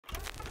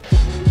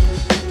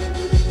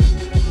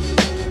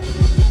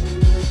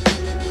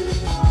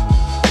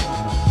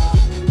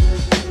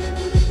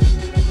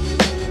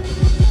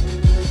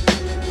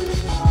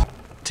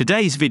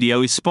Today's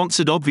video is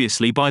sponsored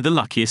obviously by The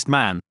Luckiest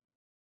Man.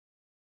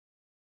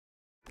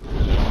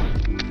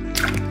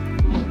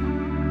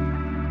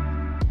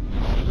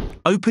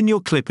 Open your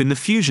clip in the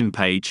Fusion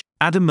page,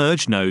 add a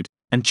merge node,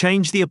 and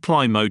change the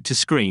apply mode to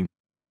screen.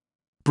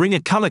 Bring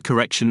a color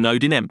correction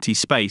node in empty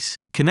space,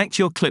 connect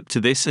your clip to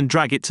this and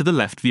drag it to the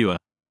left viewer.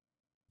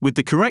 With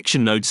the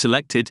correction node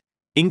selected,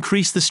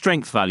 increase the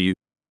strength value,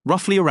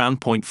 roughly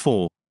around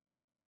 0.4.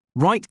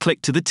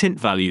 Right-click to the tint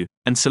value,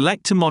 and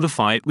select to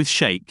modify it with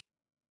shake.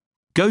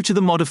 Go to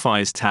the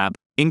Modifiers tab,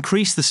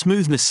 increase the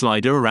smoothness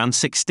slider around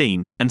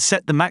 16, and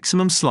set the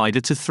maximum slider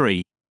to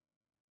 3.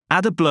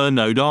 Add a blur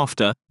node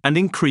after, and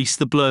increase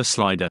the blur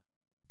slider.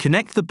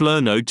 Connect the blur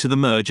node to the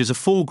merge as a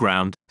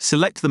foreground,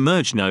 select the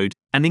merge node,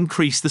 and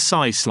increase the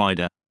size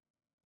slider.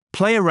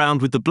 Play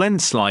around with the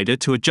blend slider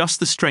to adjust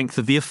the strength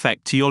of the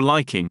effect to your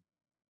liking.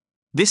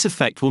 This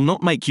effect will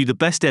not make you the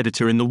best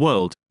editor in the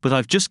world, but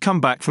I've just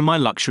come back from my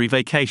luxury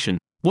vacation.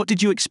 What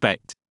did you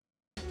expect?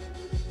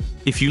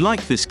 If you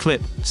like this clip,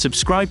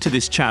 subscribe to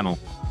this channel.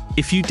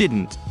 If you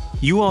didn't,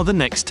 you are the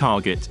next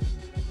target.